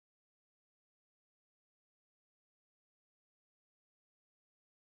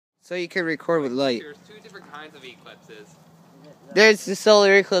So you could record with light. There's two different kinds of eclipses. There's the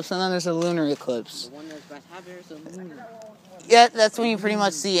solar eclipse and then there's a lunar eclipse. The one that's about to happen is the lunar. Yeah, that's when you pretty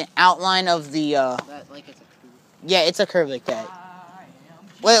much see an outline of the, Like it's a curve. Yeah, it's a curve like that.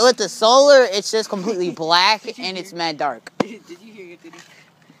 With the solar, it's just completely black and it's mad dark. Did you hear it?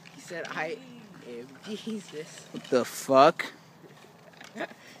 He said, I am Jesus. What the fuck?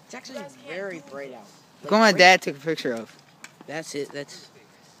 It's actually very bright out. Look what my dad took a picture of. That's it. That's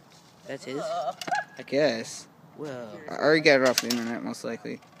his. I guess. Whoa. I already got it off the internet, most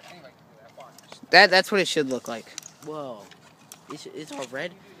likely. That's what it should look like. Whoa. It's all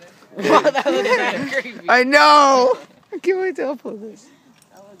red. Wow, that looks kind of creepy. I know! I can't wait to upload this.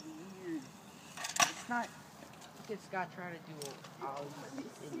 That was weird. It's not. Look at Scott trying to do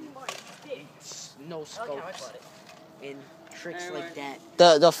no scope and tricks like that.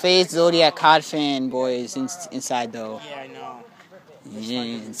 The phase Zodiac COD fan boys inside though. Yeah, I know.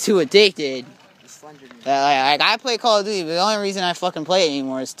 Yeah, too addicted. Like I play Call of Duty, but the only reason I fucking play it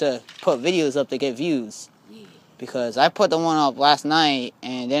anymore is to put videos up to get views. Yeah. Because I put the one up last night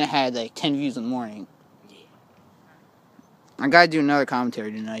and then it had like 10 views in the morning. Yeah. I gotta do another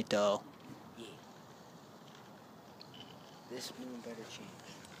commentary tonight though. Yeah. This moon better change.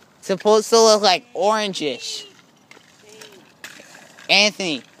 It's supposed to look like orangish.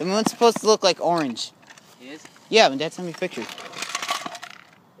 Anthony, the moon's supposed to look like orange. It is? Yeah, but that's how many pictures.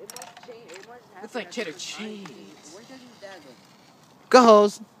 It's like cheddar cheese. Where does his dad live?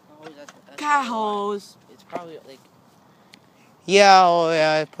 Go-hos. Cows. It's probably like. Yeah, oh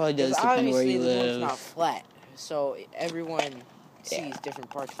yeah, it probably does depend where Obviously, you the moon's live. not flat, so everyone sees different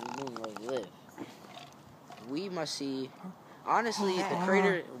parts of the moon where they live. We must see. Honestly, the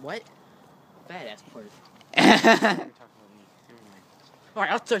crater. What? Badass part.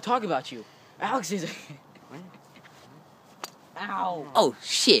 Alright, I'll start talking about you. Alex is. What? Ow! Oh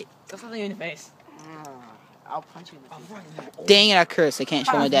shit! That's something in the face. I'll punch you in the face. Dang it, I cursed. I can't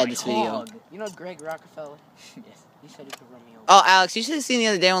show my dad this video. You know Greg Rockefeller? Yes. He said he could run me over. Oh, Alex, you should have seen the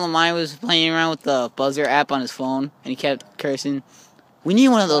other day when Lamine was playing around with the buzzer app on his phone and he kept cursing. We need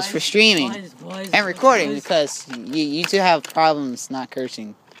one of those for streaming and recording because you two have problems not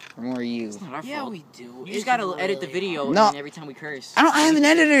cursing. Or more you. It's not our fault. We do. You just gotta edit the video No. and every time we curse. I have an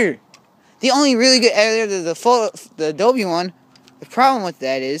editor. The only really good editor is the Adobe one. The problem with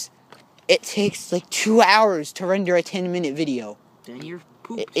that is it takes like 2 hours to render a 10-minute video. Then you're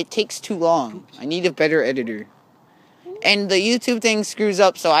pooped. It takes too long. I need a better editor. And the YouTube thing screws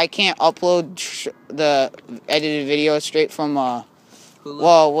up, so I can't upload the edited video straight from Hulu?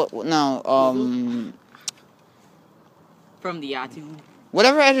 Well, no, From the YouTube.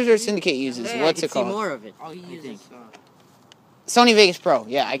 whatever editor Syndicate uses. Hey, What's I it can called? see more of it. Oh, he uses. Sony Vegas Pro.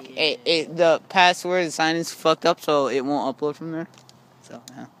 Yeah, the password the sign-in's fucked up, so it won't upload from there. So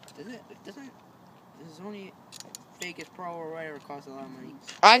yeah. Doesn't Sony Vegas Pro or whatever cost a lot of money?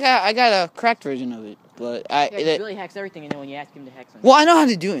 I got a cracked version of it, but He really hacks everything, and then when you ask him to hack something. well, I know how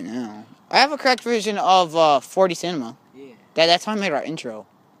to do it now. I have a cracked version of 40 Cinema. Yeah. That's how I made our intro.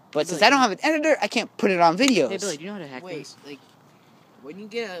 But since I don't have an editor, I can't put it on videos. Hey Billy, do you know how to hack things? Like, when you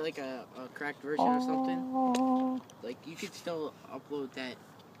get a cracked version or something, like you could still upload that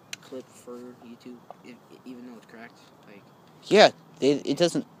clip for YouTube, even though it's cracked. Like. Yeah, it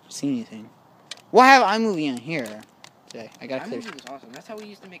doesn't see anything. Well, I have iMovie on here. Today. I got clear. iMovie was awesome. That's how we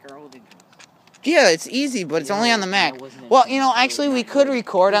used to make our old videos. Yeah, it's easy, but it's only on the Mac. Well, actually, we could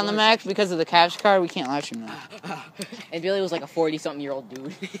record on the Mac because of the capture card. We can't live stream now. And Billy was like a 40-something-year-old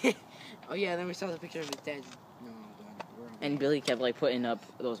dude. Oh yeah, then we saw the picture of his dad. No, and Billy kept like putting up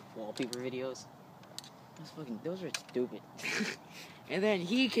those wallpaper videos. Those were stupid. And then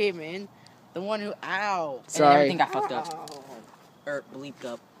he came in, the one who Sorry. and everything got fucked up. Or bleeped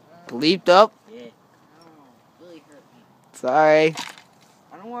up. Bleeped up? Yeah. Billy hurt me. Sorry.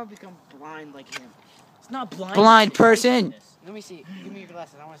 I don't want to become blind like him. It's not blind. Blind person. Let me see. Give me your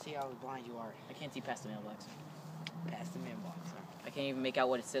glasses. I want to see how blind you are. I can't see past the mailbox. Past the mailbox. I can't even make out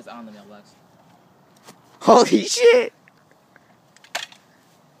what it says on the mailbox. Holy shit.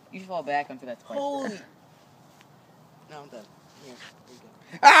 You should fall back onto that spike. Holy. No, I'm done. Here. There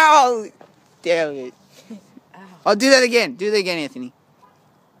you go. Ow! Damn it. Ow. I'll do that again. Do that again, Anthony.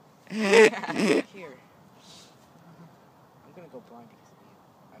 Here. I'm gonna go blind because of you.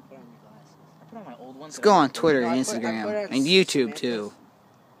 I put on your glasses. I put on my old ones. Let's go on Twitter and I Instagram put and YouTube too.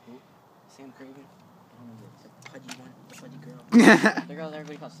 Sam Craven. The pudgy one. The pudgy girl. The girl that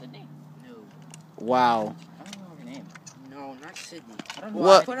everybody calls Sydney? No. Wow. I don't know her name. No, not Sydney. I don't know.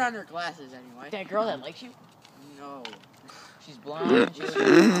 What? I put on her glasses anyway. That girl that likes you? No. She's blonde. She looks like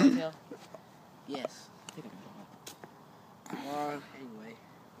a ponytail. Yes. I think I'm blonde. Anyway.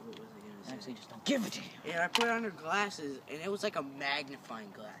 obviously just don't give a damn. And I put on her glasses, and it was like a magnifying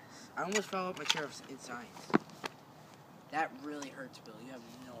glass. I almost fell off my chair in science. That really hurts, Bill. You have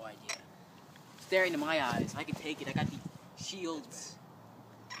no idea. Staring into my eyes. I can take it. I got the shields.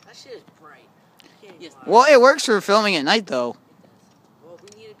 That shit is bright. Yes. Well, it works for filming at night, though. Well,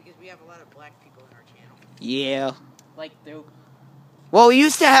 we need it because we have a lot of black people in our channel. Yeah. Like, dude. Well, we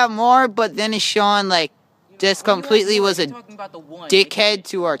used to have more, but then Sean, like, just completely was a dickhead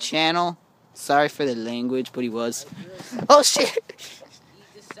to our channel. Sorry for the language, but he was. Oh, shit.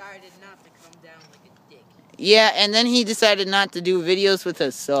 He decided not to come down like a dick. Yeah, and then he decided not to do videos with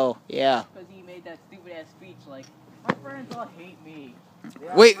us, so, yeah. Because he made that stupid-ass speech, like, my friends all hate me.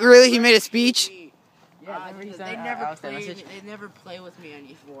 Wait, really? He made a speech? Yeah, They never play with me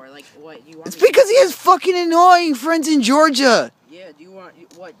anymore. Like, what, you want It's me because he has fucking annoying friends in Georgia. Yeah, do you want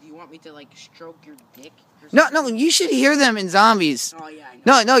me to, like, stroke your dick? No, you should hear them in Zombies. Oh, yeah, I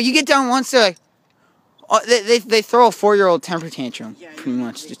know. No, you get down once, they're like, oh, they throw a 4-year-old temper tantrum, Yeah, pretty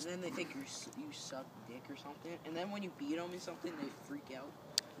much. And then they think you suck dick or something, and then when you beat them in something, they freak out.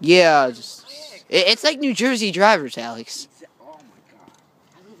 Yeah, it's like New Jersey drivers, Alex. Oh my god,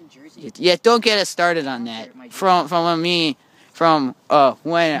 I live in Jersey. Yeah, don't get us started on that. From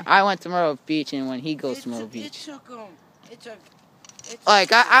when I went to Myrtle Beach and when he goes to Myrtle Beach. Like,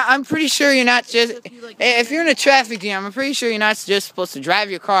 I'm pretty sure you're not just... If you're in a traffic jam, I'm pretty sure you're not just supposed to drive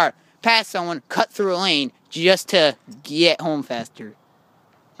your car past someone, cut through a lane, just to get home faster.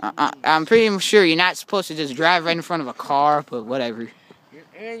 I'm pretty sure you're not supposed to just drive right in front of a car, but whatever.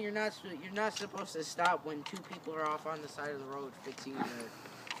 And you're not supposed to stop when two people are off on the side of the road fixing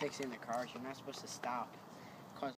the cars. You're not supposed to stop.